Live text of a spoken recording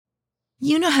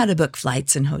You know how to book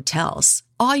flights and hotels.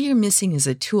 All you're missing is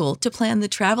a tool to plan the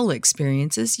travel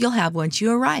experiences you'll have once you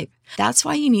arrive. That's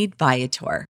why you need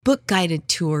Viator. Book guided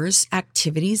tours,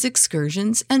 activities,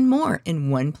 excursions, and more in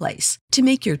one place to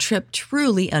make your trip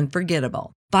truly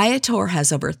unforgettable. Viator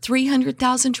has over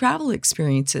 300,000 travel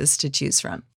experiences to choose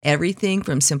from. Everything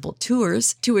from simple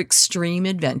tours to extreme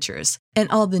adventures and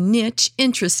all the niche,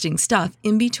 interesting stuff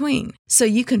in between. So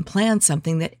you can plan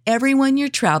something that everyone you're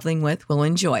traveling with will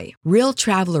enjoy. Real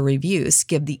traveler reviews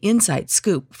give the inside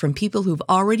scoop from people who've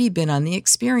already been on the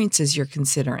experiences you're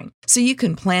considering. So you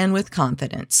can plan with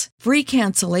confidence. Free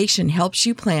cancellation helps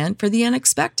you plan for the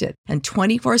unexpected. And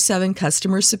 24/7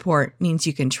 customer support means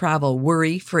you can travel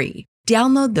worry-free.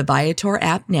 Download the Viator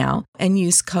app now and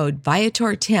use code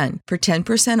Viator10 for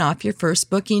 10% off your first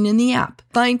booking in the app.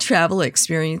 Find travel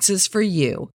experiences for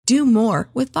you. Do more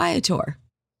with Viator.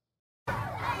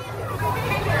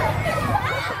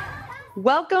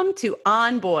 Welcome to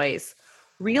On Boys,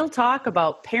 real talk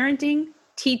about parenting,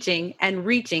 teaching, and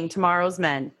reaching tomorrow's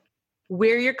men.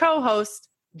 We're your co-hosts,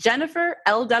 Jennifer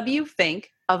L.W.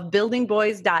 Fink of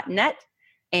buildingboys.net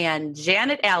and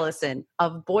Janet Allison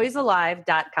of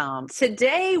boysalive.com.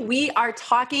 Today, we are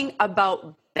talking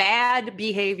about bad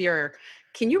behavior.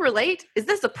 Can you relate? Is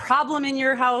this a problem in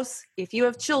your house? If you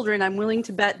have children, I'm willing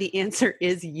to bet the answer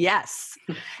is yes.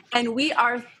 And we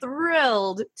are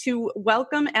thrilled to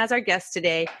welcome as our guest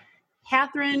today,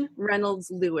 Catherine Reynolds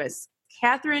Lewis.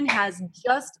 Catherine has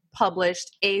just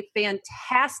published a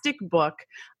fantastic book.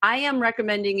 I am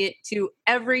recommending it to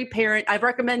every parent. I've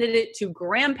recommended it to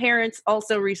grandparents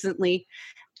also recently.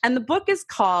 And the book is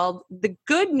called The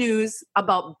Good News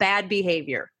About Bad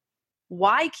Behavior: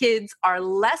 Why Kids Are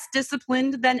Less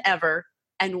Disciplined Than Ever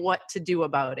and What to Do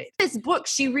About It. This book,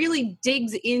 she really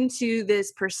digs into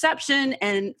this perception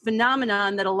and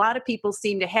phenomenon that a lot of people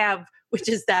seem to have, which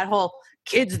is that whole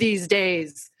kids these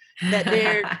days, that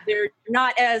they're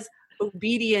not as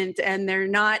obedient and they're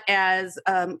not as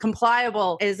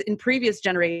compliable as in previous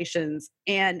generations.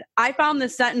 And I found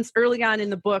this sentence early on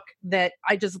in the book that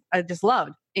I just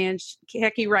loved. And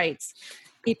Becky writes,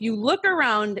 "If you look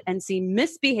around and see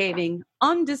misbehaving,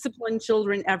 undisciplined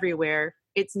children everywhere,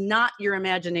 it's not your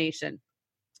imagination.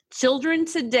 Children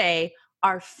today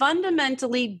are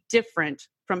fundamentally different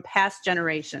from past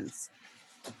generations."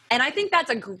 And I think that's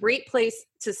a great place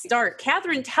to start.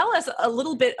 Catherine, tell us a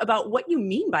little bit about what you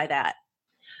mean by that.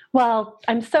 Well,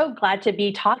 I'm so glad to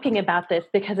be talking about this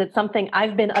because it's something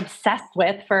I've been obsessed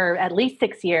with for at least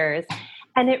 6 years.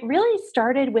 And it really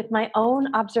started with my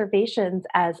own observations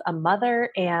as a mother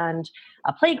and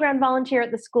a playground volunteer at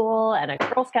the school and a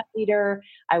Girl Scout leader.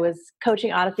 I was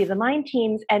coaching Odyssey of the Mind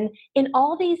teams. And in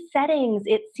all these settings,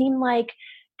 it seemed like,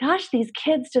 gosh, these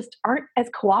kids just aren't as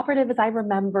cooperative as I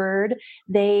remembered.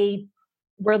 They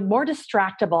were more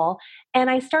distractible.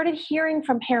 And I started hearing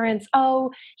from parents,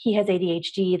 oh, he has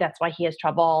ADHD, that's why he has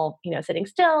trouble, sitting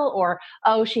still, or,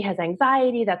 oh, she has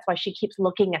anxiety, that's why she keeps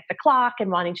looking at the clock and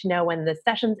wanting to know when the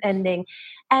session's ending.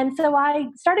 And so I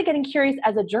started getting curious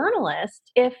as a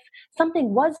journalist if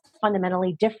something was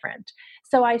fundamentally different.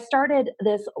 So I started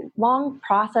this long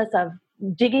process of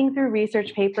digging through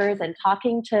research papers and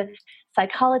talking to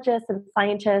psychologists and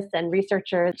scientists and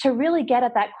researchers to really get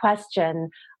at that question,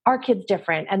 are kids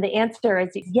different? And the answer is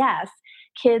yes,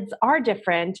 kids are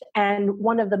different. And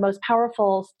one of the most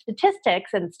powerful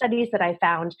statistics and studies that I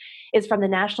found is from the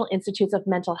National Institutes of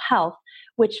Mental Health,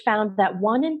 which found that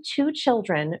 1 in 2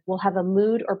 children will have a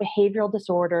mood or behavioral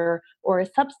disorder or a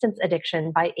substance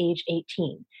addiction by age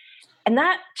 18. And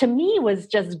that, to me, was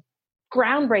just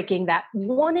groundbreaking, that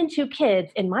 1 in 2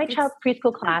 kids in my child's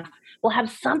preschool class will have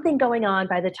something going on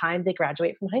by the time they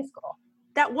graduate from high school.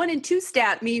 That 1 in 2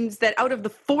 stat means that out of the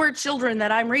 4 children that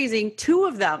I'm raising, 2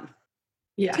 of them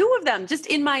just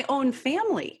in my own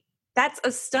family. That's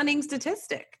a stunning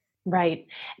statistic. Right.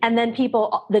 And then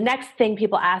the next thing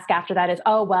people ask after that is,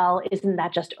 oh, well, isn't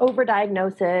that just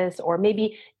overdiagnosis or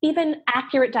maybe even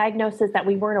accurate diagnosis that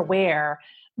we weren't aware?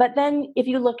 But then if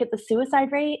you look at the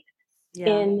suicide rate,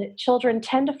 in children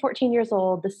 10 to 14 years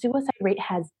old, the suicide rate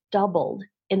has doubled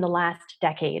in the last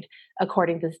decade,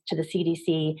 according to the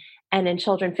CDC. And in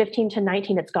children 15 to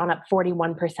 19, it's gone up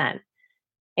 41%.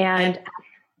 And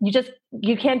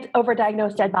you can't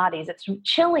overdiagnose dead bodies. It's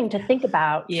chilling to think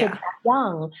about kids that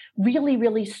young, really,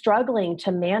 really struggling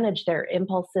to manage their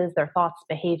impulses, their thoughts,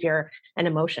 behavior, and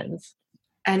emotions.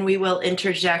 And we will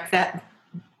interject that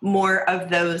more of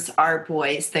those are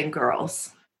boys than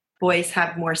girls. Boys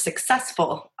have more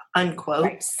successful,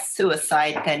 unquote,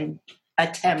 suicide than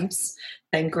attempts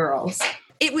than girls.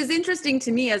 It was interesting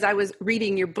to me as I was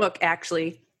reading your book,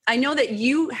 actually. I know that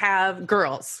you have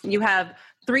girls. You have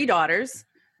 3 daughters.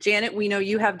 Janet, we know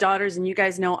you have daughters and you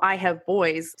guys know I have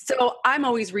boys. So I'm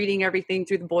always reading everything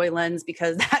through the boy lens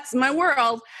because that's my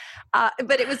world.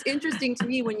 But it was interesting to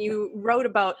me when you wrote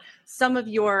about some of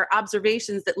your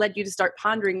observations that led you to start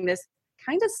pondering this.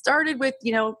 Kind of started with,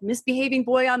 misbehaving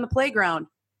boy on the playground.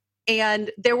 And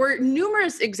there were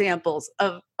numerous examples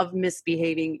of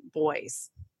misbehaving boys.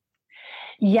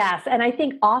 Yes. And I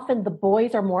think often the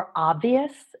boys are more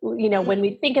obvious. When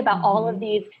we think about all of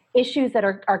these issues that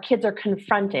our kids are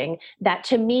confronting, that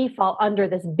to me fall under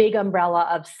this big umbrella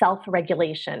of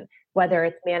self-regulation, whether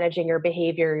it's managing your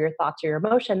behavior, your thoughts, or your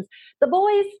emotions. The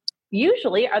boys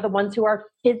usually are the ones who are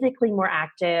physically more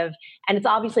active. And it's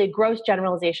obviously a gross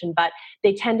generalization, but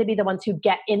they tend to be the ones who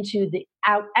get into the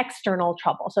external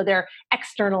trouble. So they're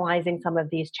externalizing some of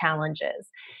these challenges.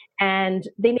 And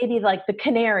they may be like the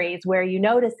canaries where you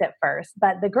notice it first,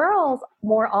 but the girls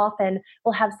more often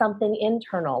will have something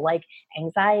internal like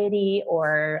anxiety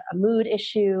or a mood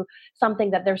issue, something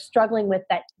that they're struggling with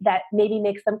that maybe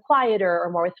makes them quieter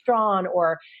or more withdrawn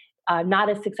or not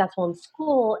as successful in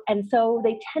school. And so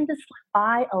they tend to slip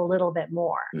by a little bit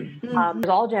more.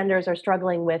 All genders are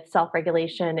struggling with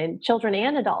self-regulation in children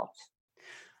and adults.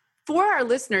 For our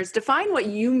listeners, define what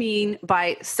you mean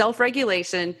by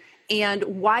self-regulation and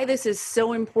why this is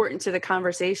so important to the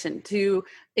conversation, to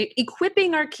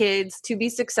equipping our kids to be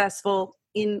successful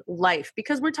in life,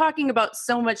 because we're talking about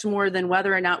so much more than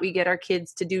whether or not we get our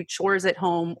kids to do chores at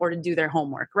home or to do their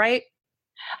homework, right?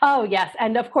 Oh, yes.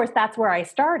 And of course, that's where I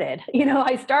started.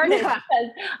 I started because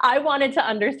I wanted to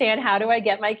understand, how do I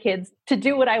get my kids to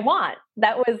do what I want?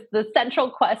 That was the central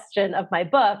question of my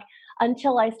book,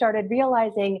 until I started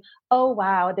realizing, oh,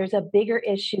 wow, there's a bigger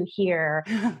issue here.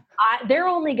 They're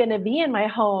only going to be in my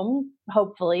home,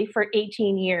 hopefully, for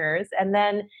 18 years. And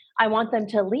then I want them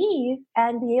to leave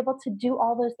and be able to do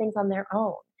all those things on their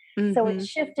own. So it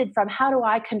shifted from how do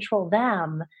I control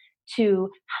them to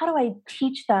how do I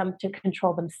teach them to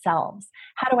control themselves?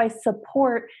 How do I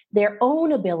support their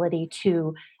own ability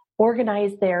to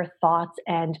organize their thoughts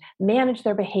and manage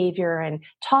their behavior and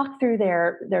talk through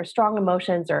their strong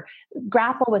emotions or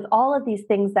grapple with all of these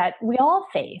things that we all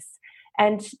face?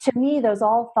 And to me, those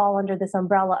all fall under this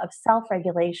umbrella of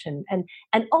self-regulation.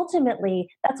 And ultimately,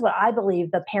 that's what I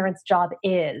believe the parent's job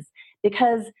is,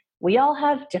 because we all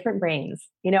have different brains.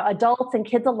 Adults and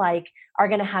kids alike are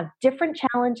going to have different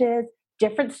challenges,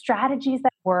 different strategies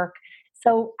that work.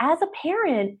 So as a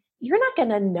parent, you're not going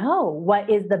to know what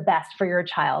is the best for your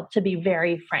child, to be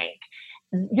very frank.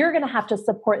 You're going to have to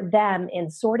support them in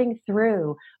sorting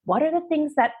through what are the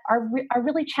things that are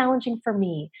really challenging for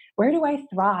me? Where do I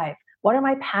thrive? What are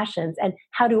my passions? And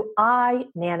how do I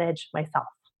manage myself?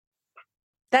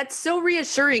 That's so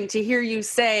reassuring to hear you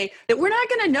say that we're not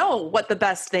going to know what the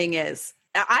best thing is.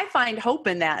 I find hope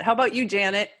in that. How about you,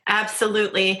 Janet?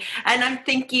 Absolutely. And I'm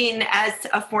thinking, as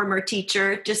a former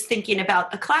teacher, just thinking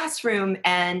about the classroom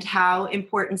and how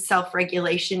important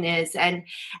self-regulation is,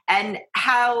 and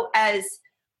how, as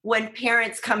when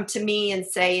parents come to me and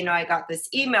say, I got this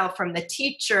email from the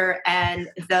teacher and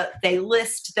they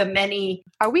list the many.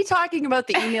 Are we talking about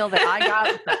the email that I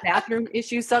got with the bathroom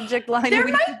issue subject line? There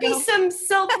might be some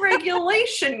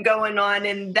self-regulation going on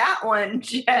in that one,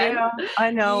 Jen. Yeah, I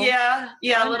know. Yeah,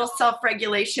 a little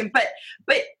self-regulation.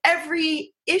 But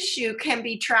every issue can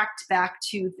be tracked back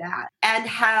to that. And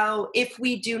how, if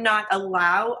we do not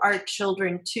allow our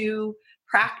children to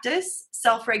practice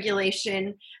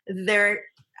self-regulation,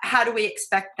 how do we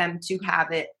expect them to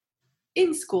have it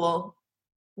in school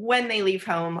when they leave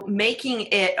home? Making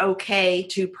it okay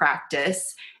to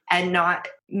practice and not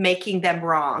making them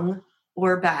wrong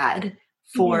or bad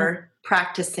for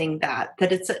practicing that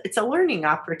it's a learning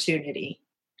opportunity.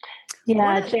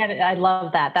 Yeah, Janet, I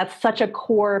love that. That's such a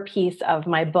core piece of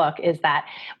my book, is that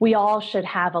we all should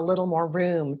have a little more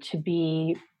room to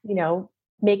be,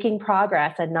 making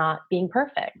progress and not being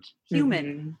perfect.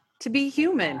 Human, to be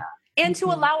human. Yeah. And to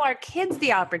allow our kids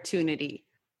the opportunity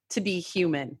to be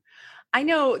human. I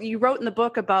know you wrote in the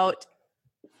book about,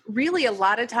 really, a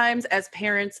lot of times as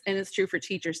parents, and it's true for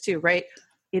teachers too, right?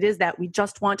 It is that we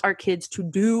just want our kids to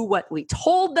do what we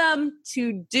told them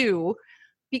to do,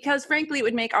 because frankly, it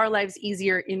would make our lives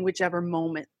easier in whichever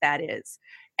moment that is.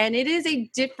 And it is a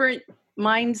different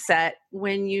mindset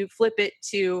when you flip it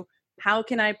to, how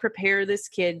can I prepare this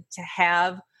kid to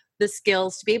have the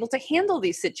skills to be able to handle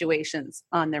these situations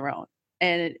on their own?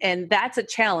 And that's a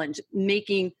challenge,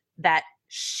 making that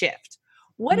shift.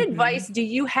 What advice do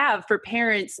you have for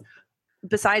parents,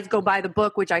 besides go buy the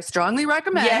book, which I strongly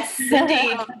recommend? Yes,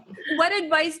 indeed. What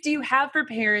advice do you have for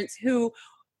parents who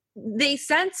they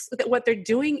sense that what they're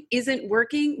doing isn't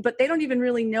working, but they don't even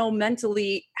really know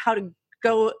mentally how to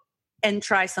go and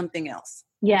try something else?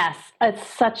 Yes, it's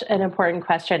such an important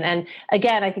question. And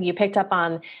again, I think you picked up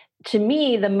on, to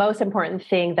me, the most important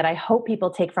thing that I hope people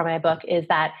take from my book is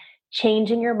that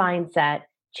changing your mindset,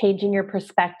 changing your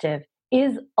perspective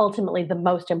is ultimately the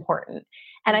most important.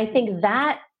 And I think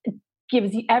that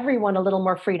gives everyone a little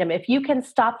more freedom. If you can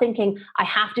stop thinking, I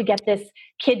have to get this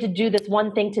kid to do this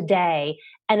one thing today,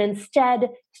 and instead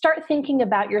start thinking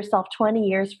about yourself 20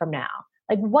 years from now.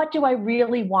 Like, what do I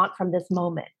really want from this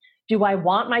moment? Do I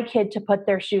want my kid to put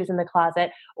their shoes in the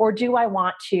closet, or do I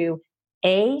want to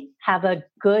A, have a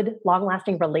good, long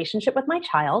lasting relationship with my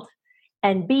child,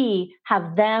 and B,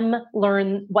 have them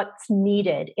learn what's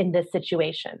needed in this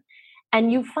situation?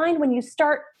 And you find when you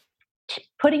start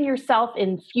putting yourself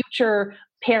in future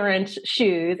parent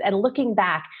shoes and looking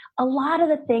back, a lot of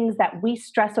the things that we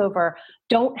stress over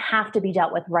don't have to be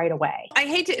dealt with right away. I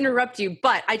hate to interrupt you,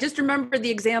 but I just remember the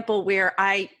example where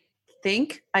I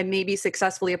think I maybe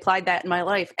successfully applied that in my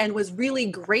life and was really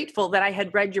grateful that I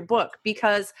had read your book,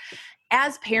 because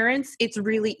as parents, it's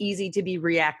really easy to be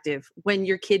reactive when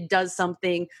your kid does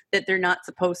something that they're not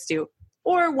supposed to.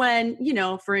 Or when,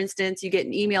 for instance, you get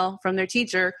an email from their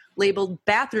teacher labeled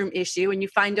bathroom issue and you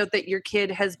find out that your kid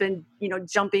has been,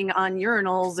 jumping on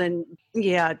urinals and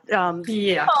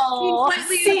completely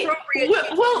inappropriate.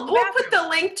 We'll put the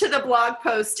link to the blog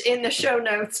post in the show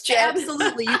notes, Jen.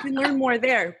 Absolutely. You can learn more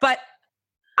there. But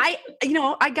I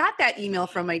got that email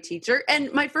from my teacher,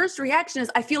 and my first reaction is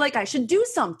I feel like I should do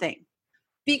something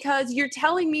because you're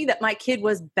telling me that my kid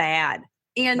was bad.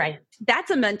 And That's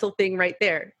a mental thing right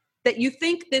there. That you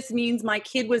think this means my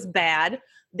kid was bad,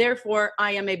 therefore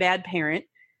I am a bad parent.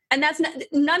 And that's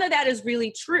none of that is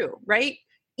really true, right?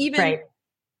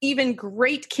 Even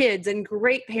great kids and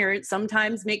great parents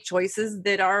sometimes make choices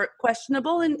that are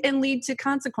questionable and lead to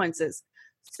consequences.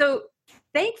 So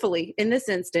thankfully, in this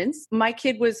instance, my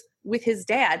kid was with his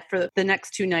dad for the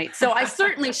next 2 nights. So I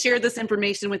certainly shared this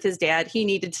information with his dad. He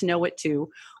needed to know it too.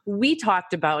 We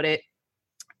talked about it,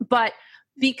 but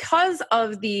because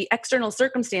of the external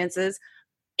circumstances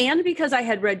and because I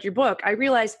had read your book, I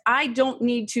realized I don't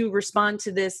need to respond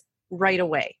to this right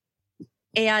away.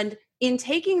 And in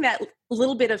taking that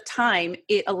little bit of time,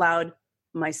 it allowed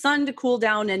my son to cool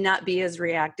down and not be as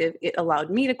reactive. It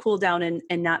allowed me to cool down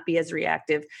and not be as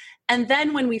reactive. And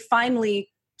then when we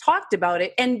finally talked about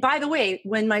it, and by the way,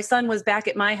 when my son was back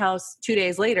at my house 2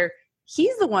 days later,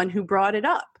 he's the one who brought it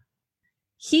up.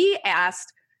 He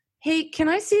asked, hey, can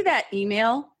I see that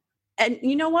email? And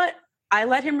you know what? I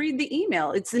let him read the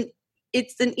email. It's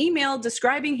an email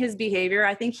describing his behavior.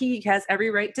 I think he has every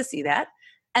right to see that.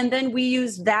 And then we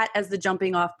use that as the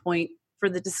jumping off point for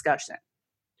the discussion.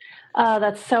 Oh,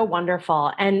 that's so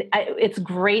wonderful. And it's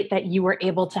great that you were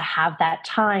able to have that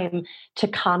time to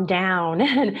calm down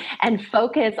and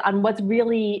focus on what's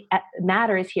really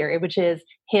matters here, which is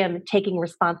him taking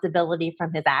responsibility for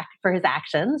his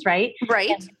actions, right? Right.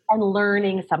 And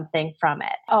learning something from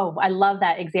it. Oh, I love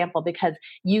that example because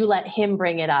you let him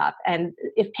bring it up. And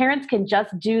if parents can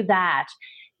just do that,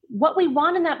 what we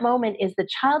want in that moment is the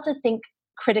child to think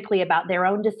critically about their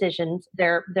own decisions,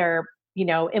 their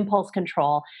impulse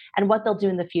control, and what they'll do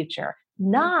in the future.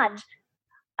 Not,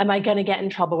 am I going to get in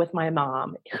trouble with my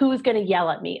mom? Who's going to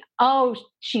yell at me? Oh,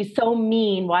 she's so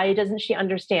mean. Why doesn't she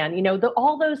understand?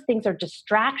 All those things are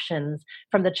distractions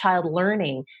from the child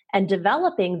learning and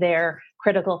developing their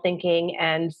critical thinking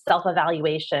and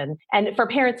self-evaluation. And for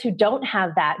parents who don't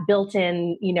have that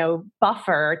built-in,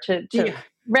 buffer to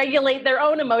regulate their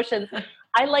own emotions,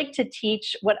 I like to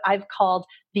teach what I've called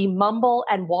the mumble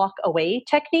and walk away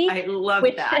technique. I love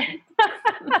that.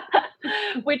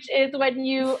 Which is when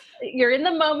you're in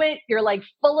the moment, you're like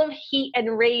full of heat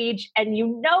and rage, and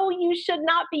you should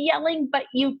not be yelling, but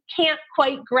you can't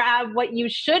quite grab what you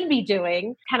should be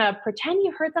doing. Kind of pretend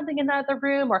you heard something in the other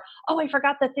room, or, oh, I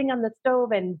forgot the thing on the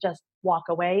stove, and just walk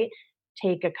away.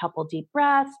 Take a couple deep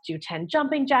breaths, do 10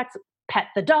 jumping jacks, pet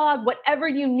the dog, whatever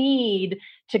you need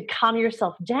to calm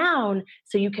yourself down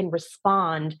so you can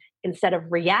respond instead of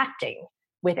reacting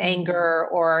with anger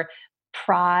or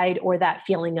pride or that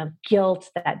feeling of guilt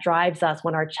that drives us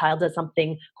when our child does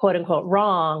something quote unquote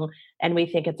wrong and we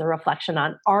think it's a reflection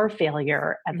on our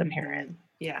failure as a parent.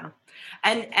 Yeah.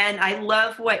 And I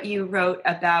love what you wrote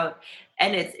about,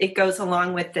 and it goes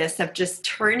along with this of just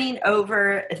turning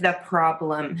over the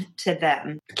problem to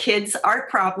them. Kids are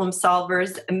problem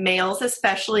solvers. Males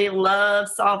especially love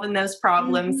solving those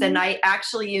problems. Mm-hmm. And I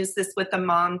actually used this with a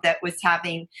mom that was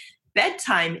having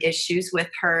bedtime issues with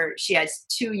her. She has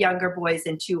 2 younger boys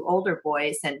and 2 older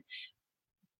boys, and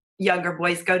younger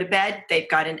boys go to bed. They've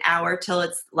got an hour till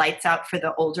it's lights out for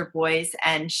the older boys.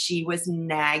 And she was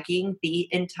nagging the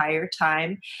entire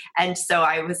time. And so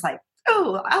I was like,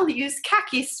 oh, I'll use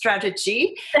khaki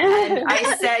strategy. And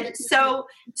I said, so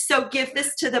give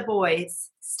this to the boys.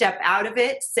 Step out of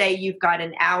it. Say you've got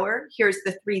an hour. Here's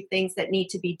the 3 things that need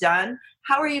to be done.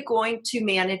 How are you going to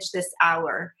manage this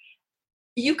hour?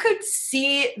 You could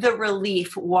see the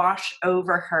relief wash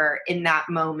over her in that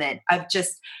moment of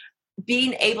just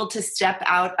being able to step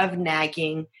out of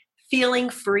nagging, feeling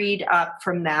freed up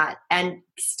from that, and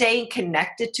staying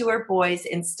connected to her boys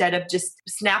instead of just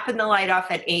snapping the light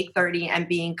off at 8:30 and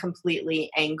being completely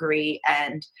angry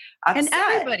and upset. And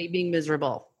everybody being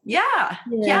miserable. Yeah.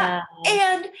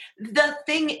 And the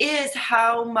thing is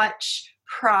how much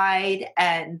pride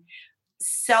and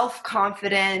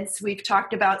self-confidence, we've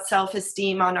talked about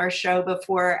self-esteem on our show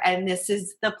before, and this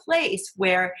is the place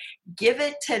where give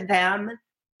it to them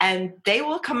and they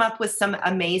will come up with some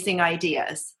amazing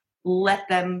ideas. Let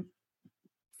them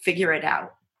figure it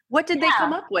out. What did they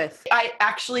come up with? I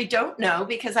actually don't know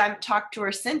because I've talked to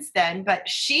her since then, but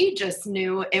she just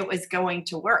knew it was going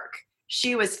to work.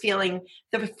 She was feeling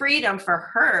the freedom for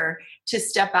her to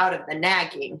step out of the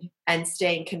nagging and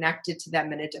staying connected to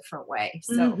them in a different way.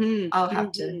 So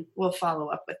we'll follow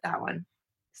up with that one.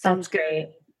 Sounds great.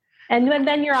 And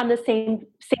then you're on the same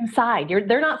side.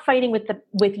 They're not fighting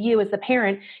with you as the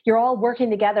parent. You're all working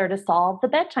together to solve the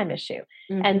bedtime issue.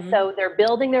 Mm-hmm. And so they're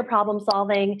building their problem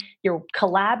solving, you're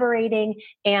collaborating,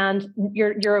 and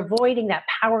you're avoiding that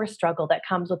power struggle that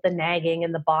comes with the nagging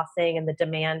and the bossing and the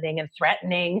demanding and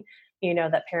threatening,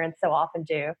 that parents so often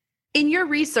do. In your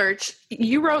research,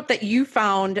 you wrote that you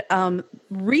found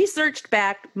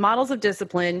research-backed models of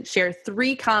discipline share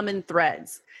 3 common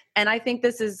threads. And I think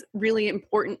this is really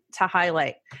important to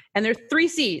highlight. And there are 3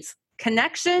 C's: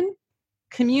 connection,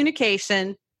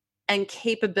 communication, and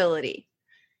capability.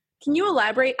 Can you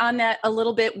elaborate on that a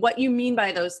little bit, what you mean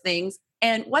by those things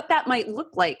and what that might look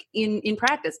like in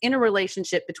practice, in a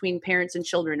relationship between parents and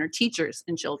children or teachers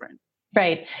and children?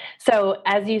 Right. So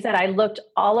as you said, I looked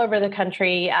all over the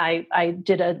country. I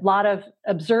did a lot of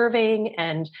observing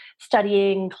and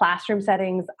studying classroom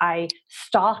settings. I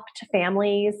stalked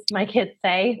families, my kids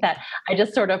say, that I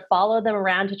just sort of followed them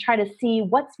around to try to see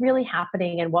what's really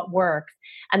happening and what works.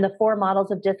 And the 4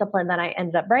 models of discipline that I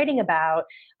ended up writing about,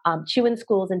 Chew in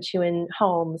Schools and Chew in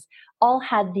Homes, all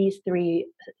had these three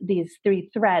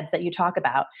threads that you talk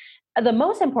about. The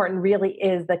most important really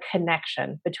is the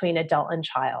connection between adult and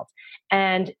child.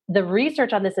 And the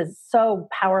research on this is so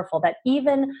powerful that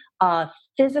even a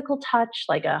physical touch,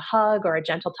 like a hug or a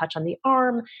gentle touch on the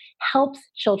arm, helps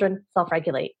children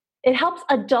self-regulate. It helps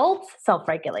adults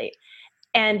self-regulate.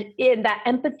 And in that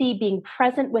empathy, being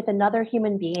present with another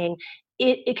human being,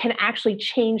 it can actually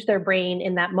change their brain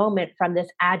in that moment from this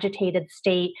agitated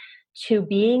state to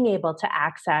being able to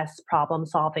access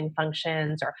problem-solving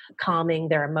functions or calming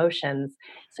their emotions.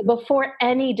 So before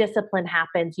any discipline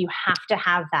happens, you have to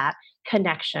have that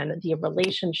connection, the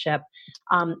relationship.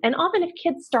 And often if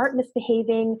kids start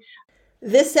misbehaving.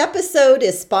 This episode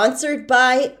is sponsored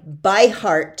by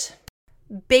ByHeart.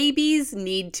 Babies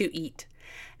need to eat.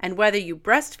 And whether you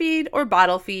breastfeed or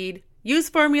bottle feed, use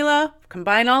formula,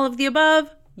 combine all of the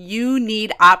above, you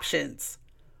need options.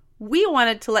 We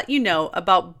wanted to let you know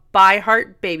about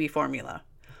ByHeart Baby Formula.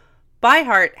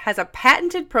 ByHeart has a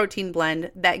patented protein blend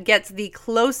that gets the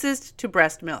closest to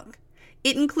breast milk.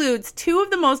 It includes 2 of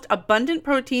the most abundant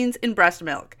proteins in breast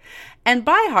milk. And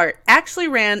ByHeart actually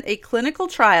ran a clinical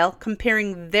trial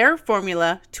comparing their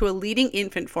formula to a leading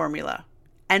infant formula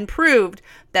and proved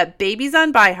that babies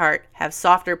on ByHeart have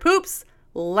softer poops,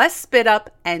 less spit up,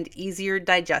 and easier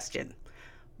digestion.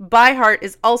 ByHeart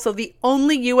is also the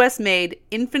only U.S.-made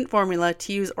infant formula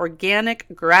to use organic,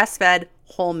 grass-fed,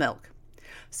 whole milk.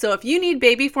 So if you need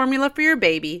baby formula for your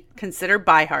baby, consider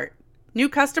ByHeart. New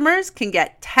customers can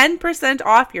get 10%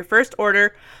 off your first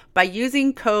order by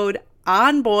using code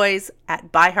ONBOYS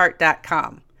at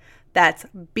byheart.com. That's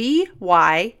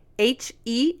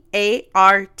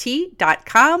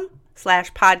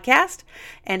byheart.com/podcast,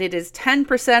 and it is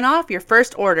 10% off your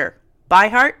first order.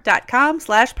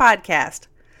 byheart.com/podcast.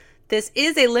 This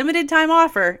is a limited time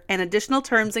offer and additional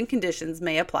terms and conditions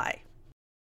may apply.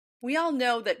 We all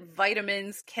know that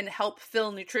vitamins can help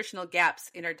fill nutritional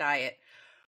gaps in our diet,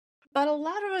 but a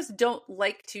lot of us don't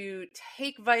like to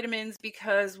take vitamins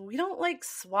because we don't like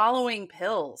swallowing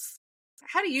pills.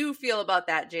 How do you feel about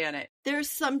that, Janet? There's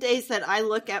some days that I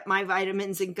look at my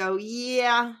vitamins and go,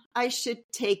 yeah, I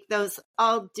should take those.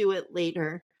 I'll do it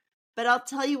later. But I'll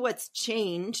tell you what's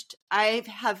changed. I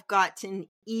have gotten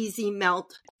Easy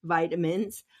Melt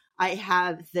vitamins. I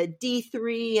have the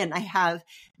D3 and I have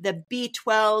the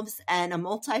B12s and a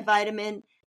multivitamin.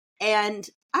 And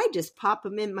I just pop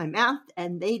them in my mouth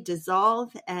and they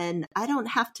dissolve, and I don't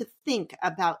have to think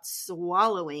about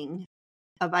swallowing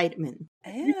a vitamin.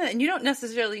 Yeah, and you don't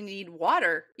necessarily need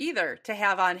water either to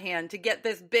have on hand to get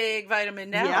this big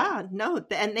vitamin down. Yeah, no,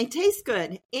 and they taste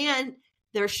good. And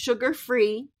they're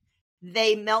sugar-free.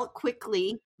 They melt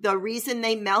quickly. The reason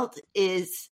they melt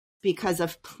is because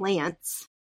of plants,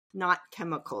 not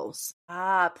chemicals.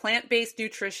 Plant-based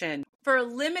nutrition. For a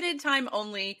limited time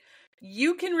only,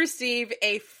 you can receive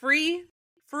a free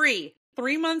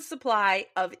 3-month supply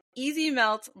of Easy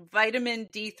Melt Vitamin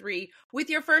D3 with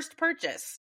your first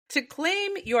purchase. To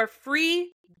claim your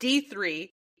free D3,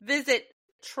 visit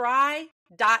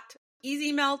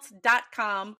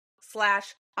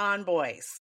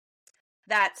try.easymelts.com/onboys.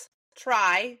 That's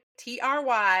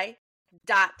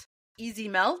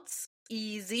try.easymelts,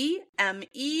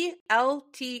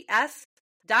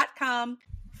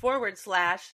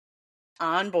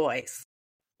 EasyMelts.com/onboys.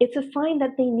 It's a sign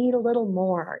that they need a little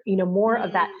more, more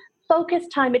of that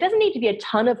focused time. It doesn't need to be a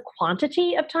ton of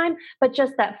quantity of time, but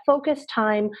just that focused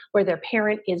time where their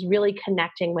parent is really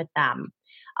connecting with them.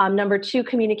 Number 2,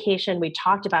 communication. We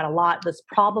talked about a lot, this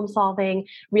problem solving,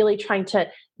 really trying to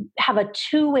have a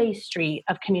two-way street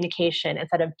of communication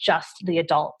instead of just the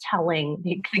adult telling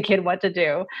the kid what to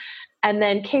do. And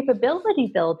then capability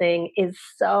building is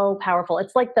so powerful.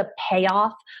 It's like the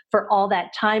payoff for all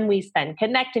that time we spend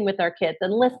connecting with our kids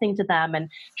and listening to them and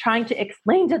trying to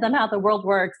explain to them how the world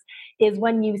works is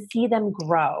when you see them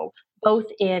grow, both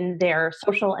in their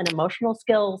social and emotional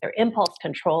skills, their impulse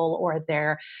control, or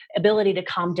their ability to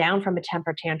calm down from a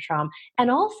temper tantrum,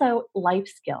 and also life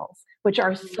skills, which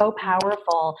are so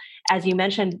powerful, as you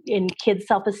mentioned, in kids'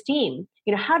 self-esteem.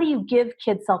 How do you give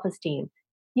kids self-esteem?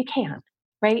 You can't.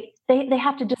 Right? They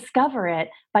have to discover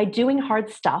it by doing hard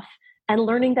stuff and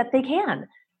learning that they can.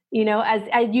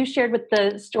 As you shared with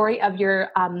the story of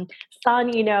your son,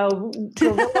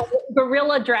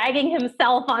 gorilla dragging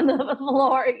himself on the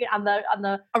floor,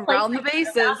 around the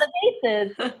bases.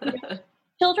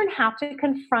 Children have to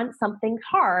confront something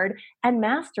hard and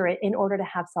master it in order to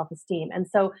have self-esteem. And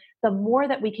so the more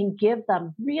that we can give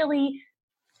them really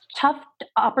tough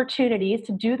opportunities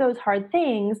to do those hard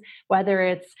things, whether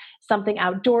it's something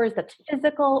outdoors that's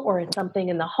physical or it's something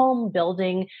in the home,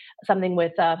 building something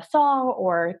with a saw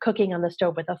or cooking on the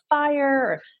stove with a fire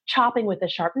or chopping with a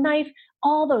sharp knife,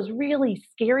 all those really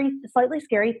scary, slightly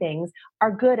scary things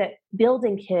are good at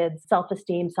building kids'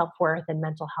 self-esteem, self-worth, and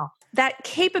mental health. That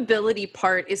capability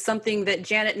part is something that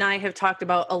Janet and I have talked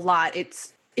about a lot.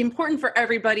 It's important for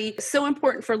everybody, so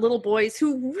important for little boys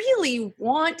who really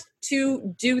want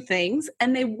to do things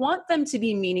and they want them to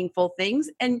be meaningful things.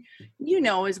 And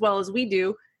as well as we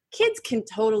do, kids can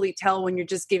totally tell when you're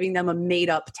just giving them a made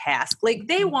up task. Like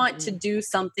they want to do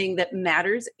something that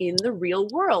matters in the real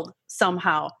world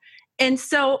somehow. And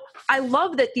so I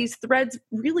love that these threads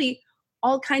really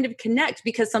all kind of connect,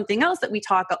 because something else that we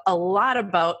talk a lot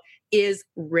about is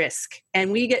risk.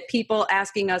 And we get people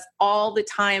asking us all the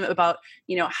time about,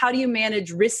 how do you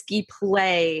manage risky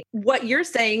play? What you're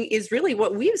saying is really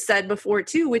what we've said before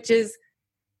too, which is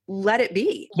let it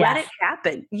be, let it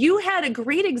happen. You had a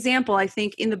great example, I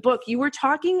think, in the book. You were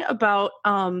talking about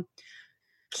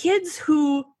kids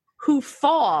who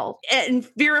fall and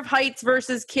fear of heights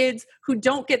versus kids who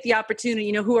don't get the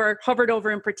opportunity, who are hovered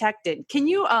over and protected. Can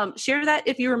you share that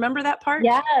if you remember that part?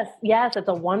 Yes. It's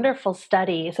a wonderful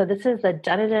study. So this is the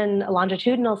Dunedin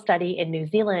longitudinal study in New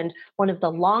Zealand, one of the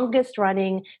longest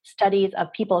running studies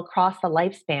of people across the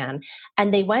lifespan.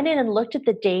 And they went in and looked at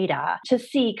the data to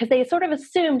see, because they sort of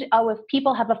assumed, if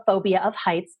people have a phobia of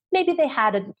heights, maybe they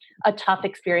had a tough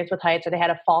experience with heights or they had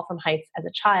a fall from heights as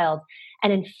a child.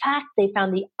 And in fact, they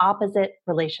found the opposite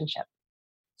relationship.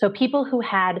 So people who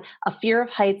had a fear of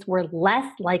heights were less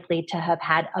likely to have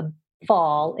had a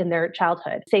fall in their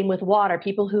childhood. Same with water.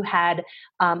 People who had,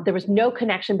 there was no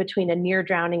connection between a near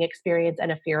drowning experience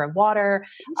and a fear of water.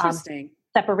 Interesting.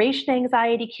 Separation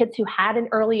anxiety, kids who had an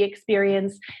early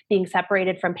experience being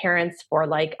separated from parents for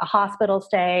like a hospital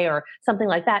stay or something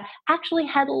like that, actually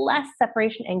had less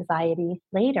separation anxiety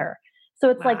later. So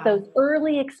it's like those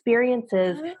early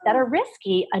experiences that are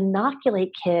risky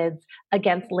inoculate kids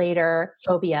against later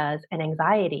phobias and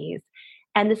anxieties.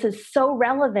 And this is so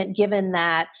relevant given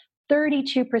that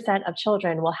 32% of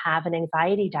children will have an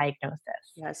anxiety diagnosis.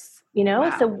 Yes.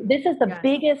 So this is the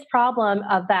biggest problem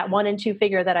of that 1 and 2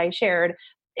 figure that I shared.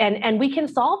 And we can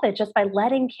solve it just by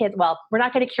letting kids, we're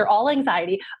not going to cure all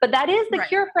anxiety, but that is the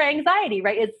cure for anxiety,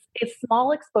 right? It's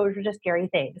small exposure to scary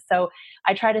things. So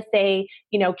I try to say,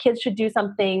 kids should do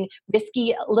something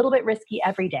risky, a little bit risky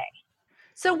every day.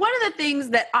 So one of the things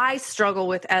that I struggle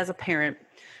with as a parent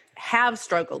have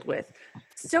struggled with.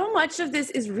 So much of this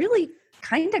is really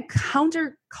kind of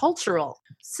countercultural.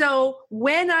 So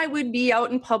when I would be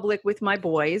out in public with my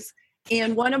boys,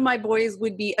 and one of my boys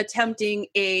would be attempting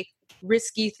a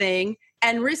risky thing,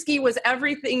 and risky was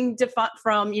everything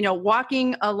from,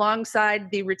 walking alongside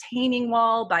the retaining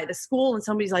wall by the school, and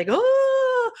somebody's like,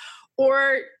 oh,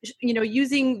 or,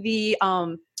 using the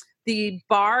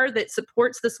bar that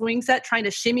supports the swing set, trying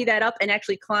to shimmy that up and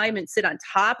actually climb and sit on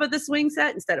top of the swing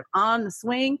set instead of on the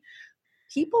swing.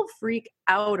 People freak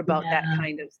out about that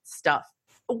kind of stuff.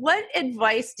 What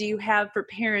advice do you have for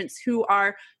parents who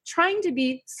are trying to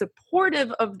be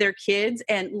supportive of their kids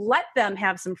and let them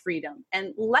have some freedom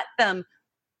and let them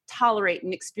tolerate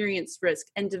and experience risk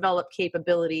and develop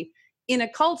capability in a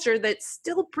culture that's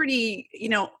still pretty,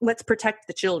 let's protect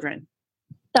the children?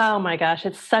 Oh my gosh,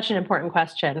 it's such an important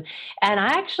question. And I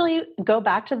actually go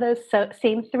back to those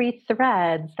same three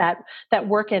threads that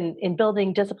work in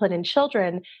building discipline in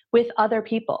children with other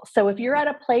people. So if you're at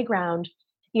a playground,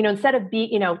 instead of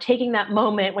taking that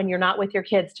moment when you're not with your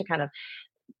kids to kind of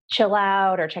chill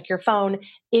out or check your phone,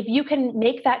 if you can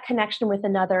make that connection with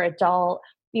another adult,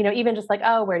 even just like,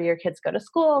 oh, where do your kids go to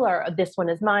school, or this one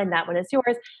is mine, that one is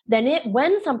yours, then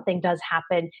when something does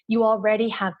happen, you already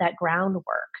have that groundwork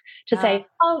to say,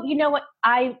 oh, you know what,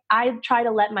 I try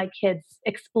to let my kids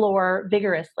explore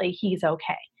vigorously. He's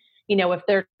okay. If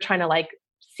they're trying to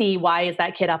see why is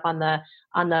that kid up on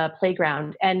the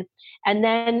playground, and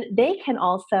then they can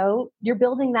also, you're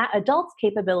building that adult's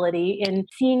capability in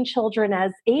seeing children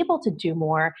as able to do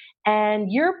more,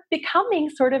 and you're becoming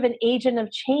sort of an agent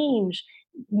of change,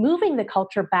 moving the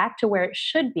culture back to where it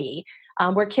should be,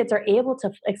 where kids are able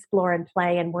to explore and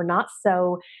play, and we're not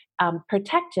so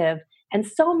protective. And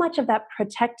so much of that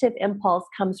protective impulse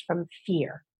comes from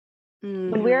fear.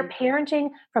 Mm-hmm. When we are parenting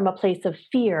from a place of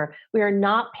fear, we are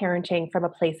not parenting from a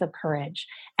place of courage.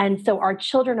 And so our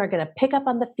children are going to pick up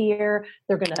on the fear.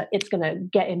 It's going to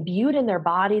get imbued in their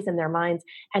bodies and their minds.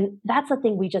 And that's the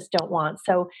thing we just don't want.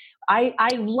 So I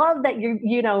love that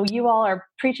you all are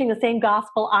preaching the same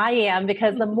gospel I am,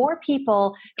 because the more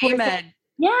people Amen.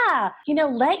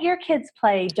 Let your kids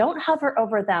play. Don't hover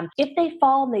over them. If they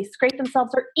fall and they scrape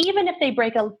themselves, or even if they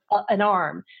break an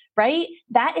arm, right?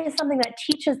 That is something that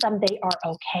teaches them they are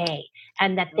okay,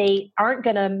 and that they aren't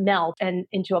going to melt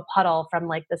into a puddle from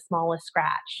the smallest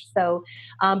scratch. So,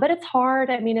 but it's hard.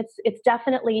 I mean, it's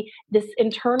definitely this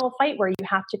internal fight where you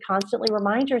have to constantly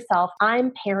remind yourself,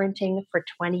 I'm parenting for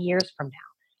 20 years from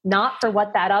now, not for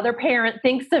what that other parent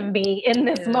thinks of me in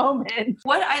this moment.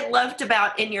 What I loved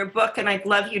about in your book, and I'd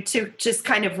love you to just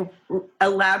kind of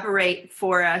elaborate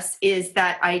for us, is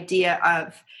that idea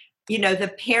of,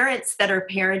 the parents that are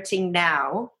parenting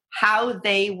now, how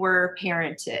they were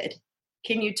parented.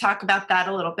 Can you talk about that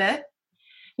a little bit?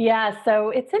 Yeah, so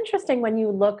it's interesting when you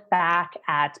look back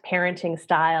at parenting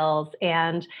styles,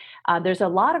 and there's a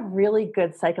lot of really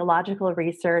good psychological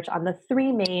research on the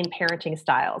three main parenting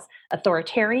styles.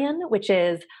 Authoritarian, which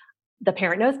is the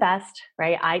parent knows best,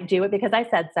 right? I do it because I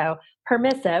said so.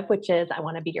 Permissive, which is I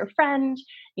want to be your friend,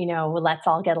 let's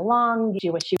all get along,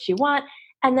 do what you want.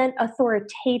 And then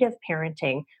authoritative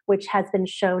parenting, which has been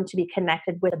shown to be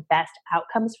connected with the best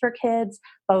outcomes for kids,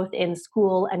 both in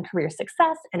school and career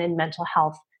success and in mental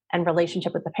health and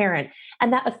relationship with the parent.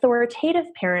 And that authoritative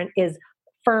parent is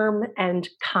firm and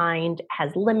kind,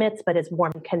 has limits, but is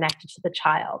warm and connected to the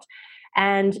child.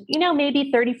 And, maybe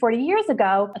 30, 40 years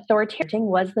ago, authoritarian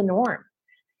was the norm.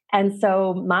 And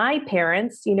so my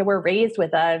parents, were raised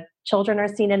with children are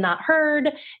seen and not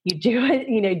heard. You do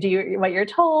it, do what you're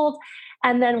told.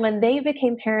 And then when they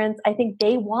became parents, I think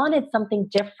they wanted something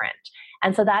different.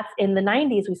 And so that's in the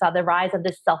 90s, we saw the rise of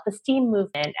this self-esteem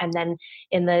movement. And then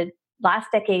in the last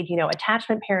decade,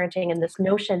 attachment parenting, and this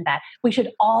notion that we should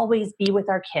always be with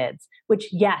our kids, which,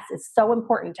 yes, is so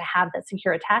important to have that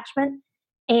secure attachment.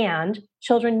 And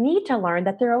children need to learn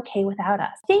that they're okay without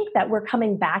us. I think that we're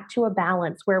coming back to a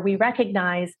balance where we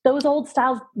recognize those old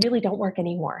styles really don't work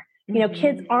anymore.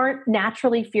 Kids aren't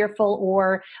naturally fearful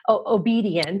or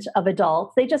obedient of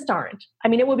adults. They just aren't. I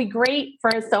mean, it would be great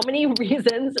for so many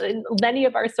reasons in many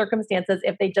of our circumstances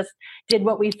if they just did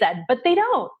what we said, but they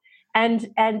don't. And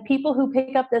people who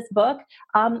pick up this book,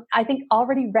 I think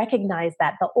already recognize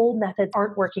that the old methods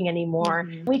aren't working anymore.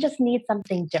 Mm-hmm. We just need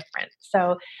something different.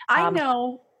 So I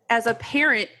know as a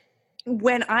parent,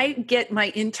 when I get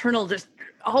my internal just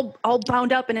all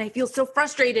bound up and I feel so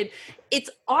frustrated, it's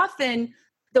often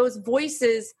those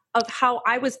voices of how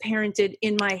I was parented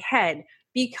in my head,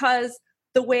 because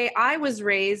the way I was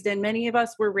raised, and many of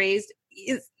us were raised,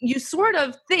 is you sort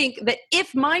of think that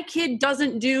if my kid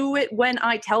doesn't do it when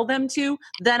I tell them to,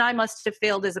 then I must have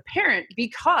failed as a parent,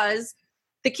 because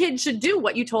the kids should do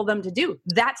what you told them to do.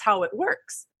 That's how it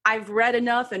works. I've read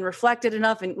enough and reflected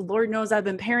enough, and Lord knows I've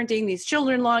been parenting these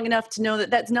children long enough to know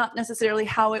that that's not necessarily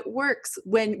how it works,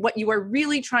 when what you are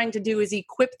really trying to do is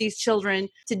equip these children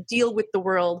to deal with the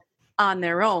world on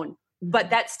their own.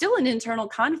 But that's still an internal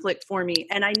conflict for me,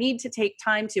 and I need to take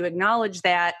time to acknowledge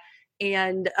that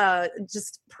and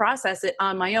just process it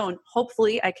on my own.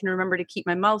 Hopefully I can remember to keep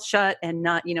my mouth shut and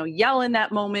not, yell in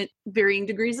that moment. Varying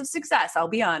degrees of success, I'll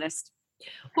be honest.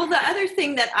 Well, the other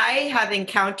thing that I have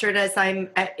encountered as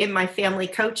I'm in my family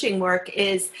coaching work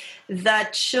is the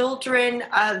children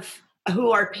who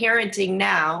are parenting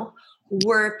now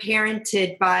were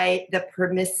parented by the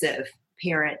permissive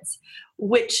parents,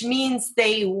 which means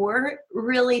they weren't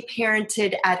really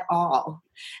parented at all.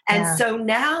 And so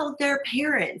now they're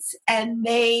parents and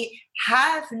they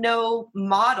have no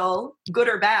model, good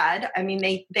or bad. I mean,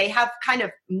 they have kind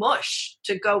of mush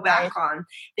to go back on.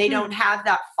 They don't have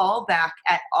that fallback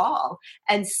at all.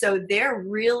 And so they're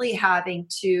really having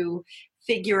to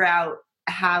figure out,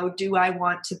 how do I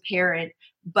want to parent?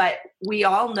 But we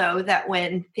all know that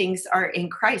when things are in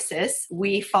crisis,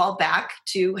 we fall back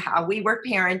to how we were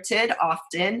parented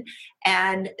often,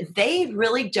 and they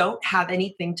really don't have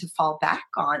anything to fall back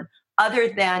on other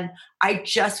than, I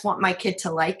just want my kid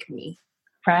to like me.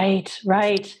 Right.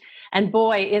 And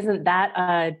boy, isn't that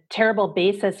a terrible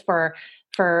basis for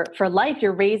life?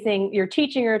 You're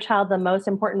teaching your child the most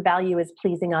important value is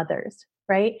pleasing others,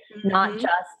 right? Mm-hmm. Not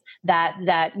just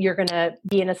that you're going to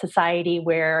be in a society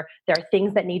where there are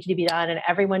things that need to be done and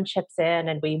everyone chips in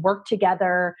and we work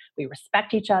together, we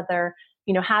respect each other.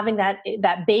 Having that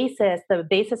basis, the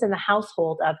basis in the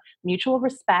household of mutual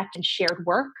respect and shared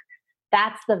work,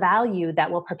 that's the value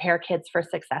that will prepare kids for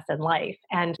success in life.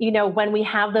 And, when we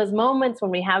have those moments,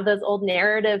 when we have those old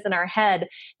narratives in our head,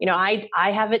 I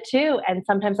have it too. And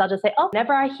sometimes I'll just say,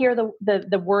 whenever I hear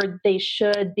the word they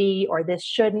should be, or this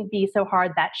shouldn't be so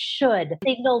hard, that should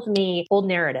signals me old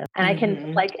narrative. And I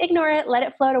can ignore it, let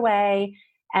it float away.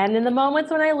 And in the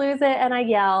moments when I lose it and I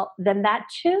yell, then that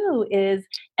too is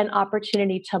an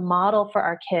opportunity to model for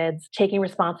our kids taking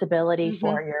responsibility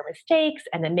for your mistakes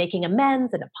and then making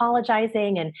amends and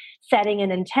apologizing and setting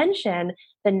an intention.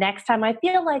 The next time I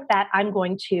feel like that, I'm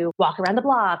going to walk around the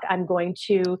block. I'm going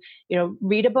to,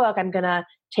 read a book. I'm going to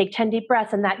take 10 deep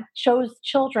breaths. And that shows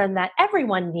children that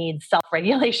everyone needs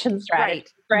self-regulation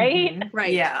strategies, right? Mm-hmm.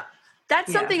 Right. Yeah.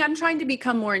 That's something I'm trying to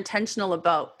become more intentional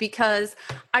about, because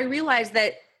I realize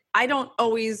that I don't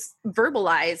always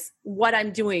verbalize what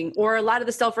I'm doing, or a lot of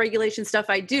the self-regulation stuff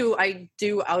I do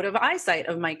out of eyesight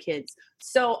of my kids.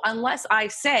 So unless I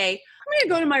say, I'm going to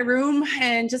go to my room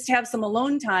and just have some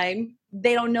alone time,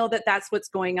 they don't know that that's what's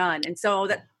going on. And so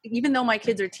that even though my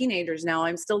kids are teenagers now,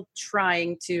 I'm still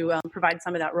trying to provide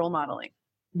some of that role modeling.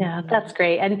 Yeah, that's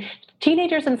great. And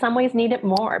teenagers in some ways need it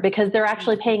more because they're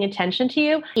actually paying attention to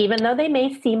you, even though they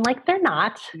may seem like they're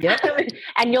not. Yep.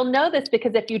 And you'll know this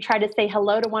because if you try to say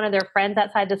hello to one of their friends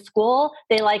outside the school,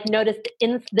 they notice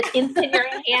the instant your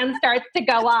hand starts to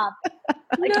go up.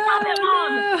 Like, stop it,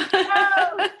 Mom.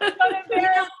 No, don't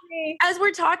embarrass me. As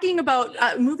we're talking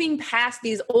about moving past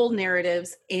these old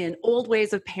narratives and old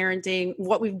ways of parenting,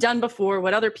 what we've done before,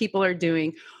 what other people are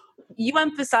doing, you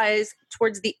emphasize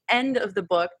towards the end of the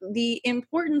book the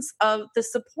importance of the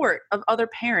support of other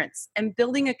parents and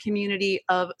building a community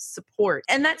of support.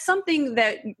 And that's something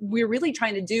that we're really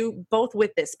trying to do both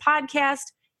with this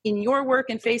podcast, in your work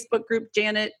and Facebook group,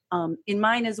 Janet, in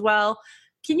mine as well.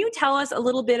 Can you tell us a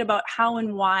little bit about how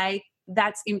and why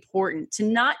that's important to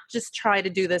not just try to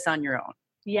do this on your own?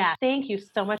 Yeah, thank you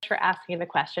so much for asking the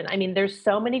question. I mean, there's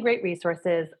so many great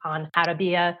resources on how to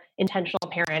be an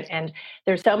intentional parent, and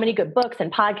there's so many good books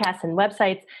and podcasts and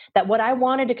websites that what I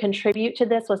wanted to contribute to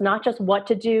this was not just what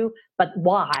to do, but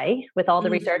why, with all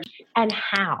the research, and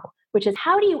how, which is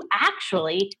how do you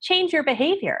actually change your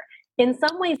behavior? In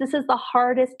some ways, this is the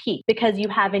hardest piece because you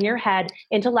have in your head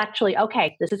intellectually,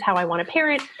 okay, this is how I want to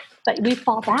parent, but we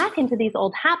fall back into these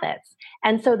old habits.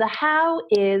 And so the how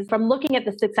is from looking at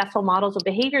the successful models of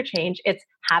behavior change, it's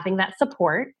having that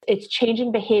support, it's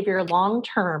changing behavior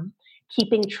long-term,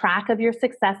 keeping track of your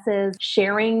successes,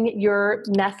 sharing your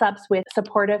mess ups with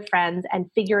supportive friends, and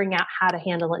figuring out how to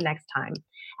handle it next time.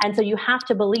 And so you have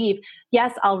to believe,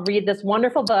 yes, I'll read this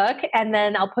wonderful book and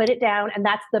then I'll put it down, and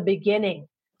that's the beginning.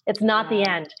 It's not the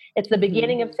end. It's the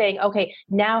beginning of saying, okay,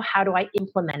 now how do I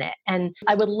implement it? And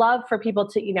I would love for people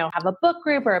to, have a book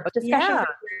group or a book discussion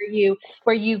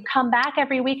where you come back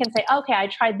every week and say, okay, I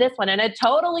tried this one and it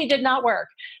totally did not work.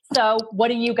 So what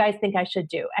do you guys think I should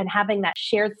do? And having that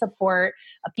shared support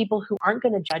of people who aren't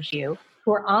going to judge you,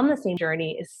 who are on the same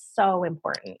journey, is so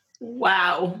important.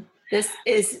 Wow. This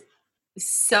is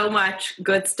So much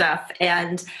good stuff.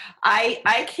 And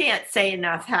I can't say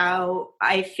enough how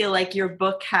I feel like your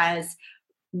book has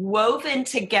woven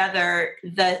together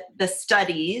the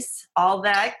studies, all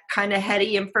that kind of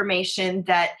heady information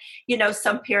that,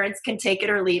 some parents can take it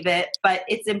or leave it, but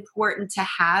it's important to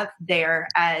have there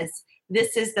as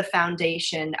this is the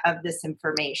foundation of this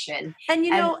information. And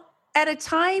at a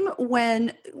time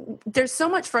when there's so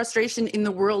much frustration in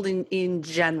the world in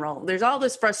general, there's all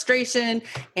this frustration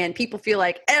and people feel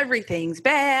like everything's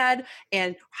bad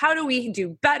and how do we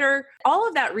do better? All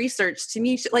of that research to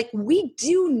me, like we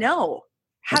do know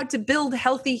how to build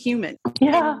healthy humans.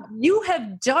 Yeah. And you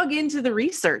have dug into the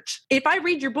research. If I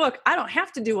read your book, I don't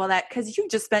have to do all that because you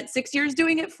just spent 6 years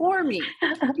doing it for me.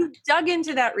 You dug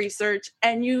into that research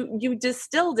and you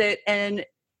distilled it and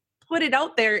put it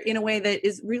out there in a way that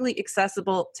is really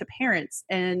accessible to parents.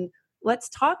 And let's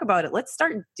talk about it. Let's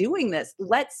start doing this.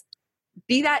 Let's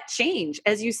be that change.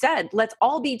 As you said, let's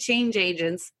all be change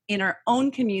agents in our own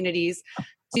communities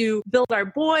to build our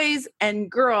boys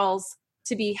and girls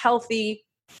to be healthy,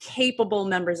 capable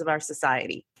members of our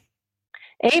society.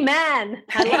 Amen.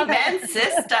 I love Amen,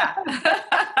 sister.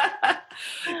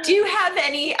 Do you have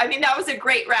any, that was a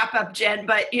great wrap up, Jen,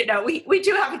 but we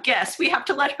do have a guest. We have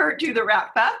to let her do the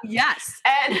wrap up. Yes.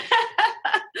 And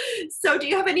so do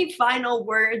you have any final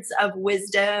words of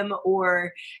wisdom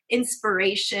or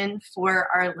inspiration for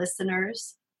our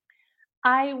listeners?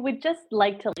 I would just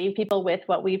like to leave people with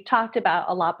what we've talked about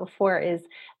a lot before, is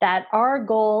that our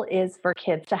goal is for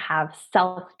kids to have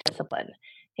self-discipline.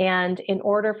 And in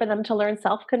order for them to learn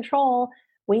self-control,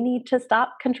 we need to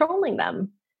stop controlling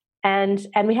them. And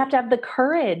we have to have the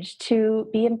courage to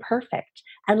be imperfect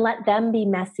and let them be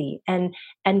messy and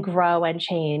grow and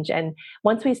change. And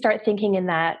once we start thinking in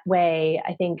that way,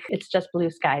 I think it's just blue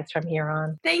skies from here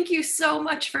on. Thank you so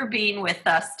much for being with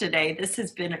us today. This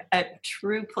has been a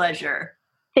true pleasure.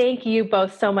 Thank you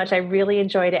both so much. I really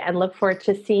enjoyed it and look forward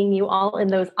to seeing you all in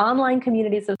those online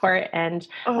communities of support. And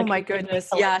oh my goodness,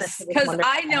 yes. Because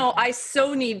I know I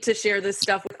so need to share this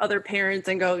stuff with other parents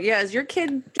and go, yeah, is your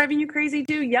kid driving you crazy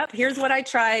too? Yep, here's what I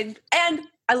tried. And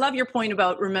I love your point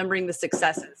about remembering the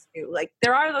successes too. Like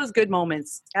there are those good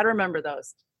moments. Got to remember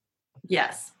those.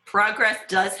 Yes, progress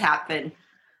does happen.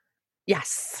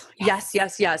 Yes.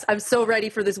 I'm so ready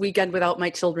for this weekend without my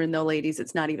children though, ladies.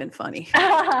 It's not even funny.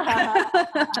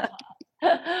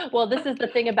 Well, this is the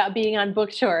thing about being on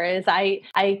Bookshore is I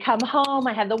come home,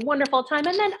 I have the wonderful time,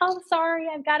 and then, oh, sorry,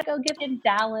 I've got to go get in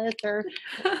Dallas or...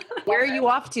 Where are you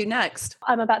off to next?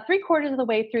 I'm about 3/4 of the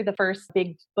way through the first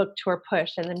big book tour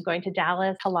push, and then going to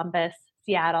Dallas, Columbus,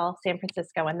 Seattle, San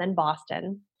Francisco, and then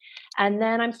Boston. And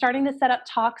then I'm starting to set up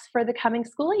talks for the coming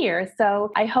school year.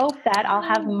 So I hope that I'll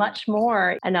have much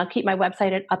more, and I'll keep my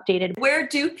website updated. Where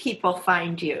do people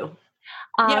find you?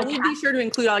 Yeah, we'll be sure to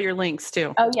include all your links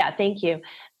too. Oh, yeah. Thank you.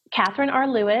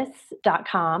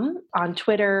 KatherineRLewis.com. On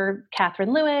Twitter,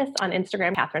 Katherine Lewis. On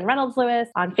Instagram, Katherine Reynolds Lewis.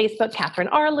 On Facebook, Katherine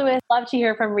R. Lewis. Love to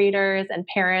hear from readers and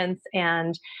parents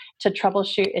and to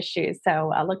troubleshoot issues.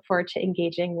 So I look forward to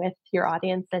engaging with your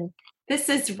audience. And this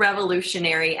is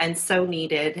revolutionary and so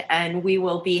needed, and we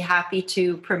will be happy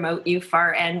to promote you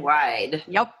far and wide.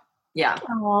 Yep. Yeah.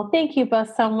 Oh, thank you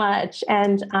both so much.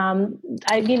 And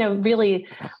I, really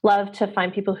love to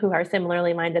find people who are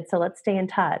similarly minded. So let's stay in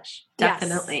touch.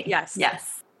 Definitely. Yes.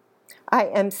 I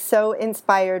am so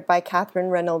inspired by Katherine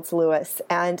Reynolds Lewis,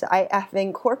 and I have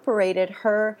incorporated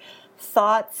her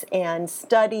thoughts and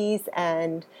studies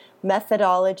and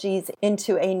methodologies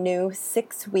into a new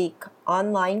 6-week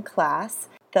online class,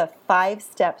 The 5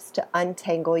 Steps to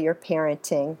Untangle Your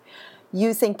Parenting.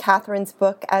 Using Katherine's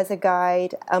book as a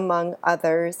guide, among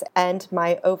others, and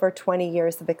my over 20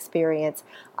 years of experience,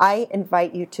 I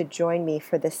invite you to join me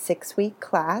for this 6-week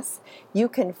class. You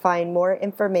can find more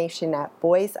information at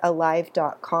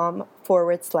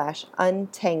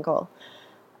boysalive.com/untangle.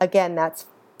 Again, that's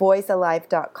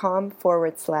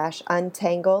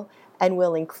boysalive.com/untangle, and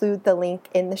we'll include the link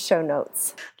in the show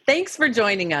notes. Thanks for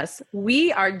joining us.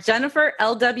 We are Jennifer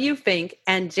L.W. Fink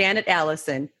and Janet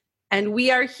Allison, and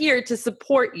we are here to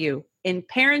support you in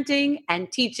parenting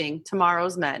and teaching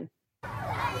tomorrow's men.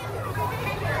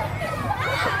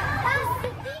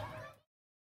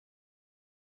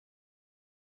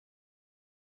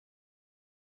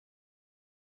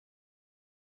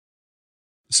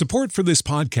 Support for this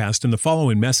podcast and the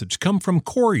following message come from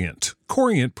Corient.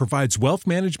 Corient provides wealth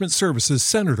management services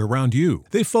centered around you.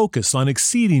 They focus on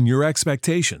exceeding your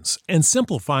expectations and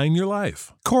simplifying your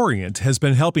life. Corient has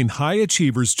been helping high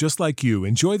achievers just like you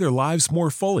enjoy their lives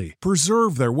more fully,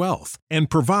 preserve their wealth, and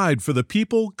provide for the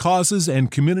people, causes,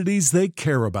 and communities they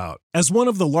care about. As one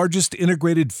of the largest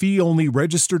integrated fee-only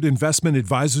registered investment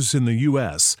advisors in the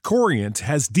U.S., Corient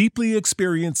has deeply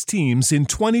experienced teams in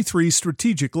 23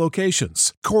 strategic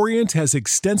locations. Corient has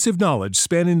extensive knowledge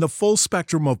spanning the full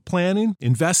spectrum of planning,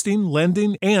 investing,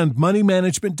 lending, and money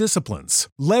management disciplines.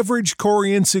 Leverage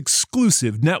Corient's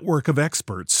exclusive network of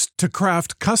experts to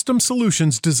craft custom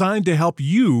solutions designed to help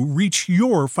you reach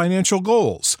your financial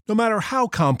goals, no matter how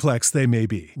complex they may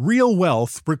be. Real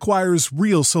wealth requires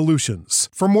real solutions.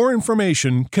 For more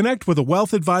information, connect with a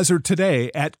wealth advisor today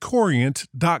at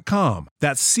Corient.com.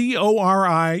 That's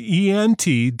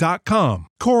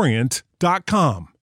Corient.com. Corient.com.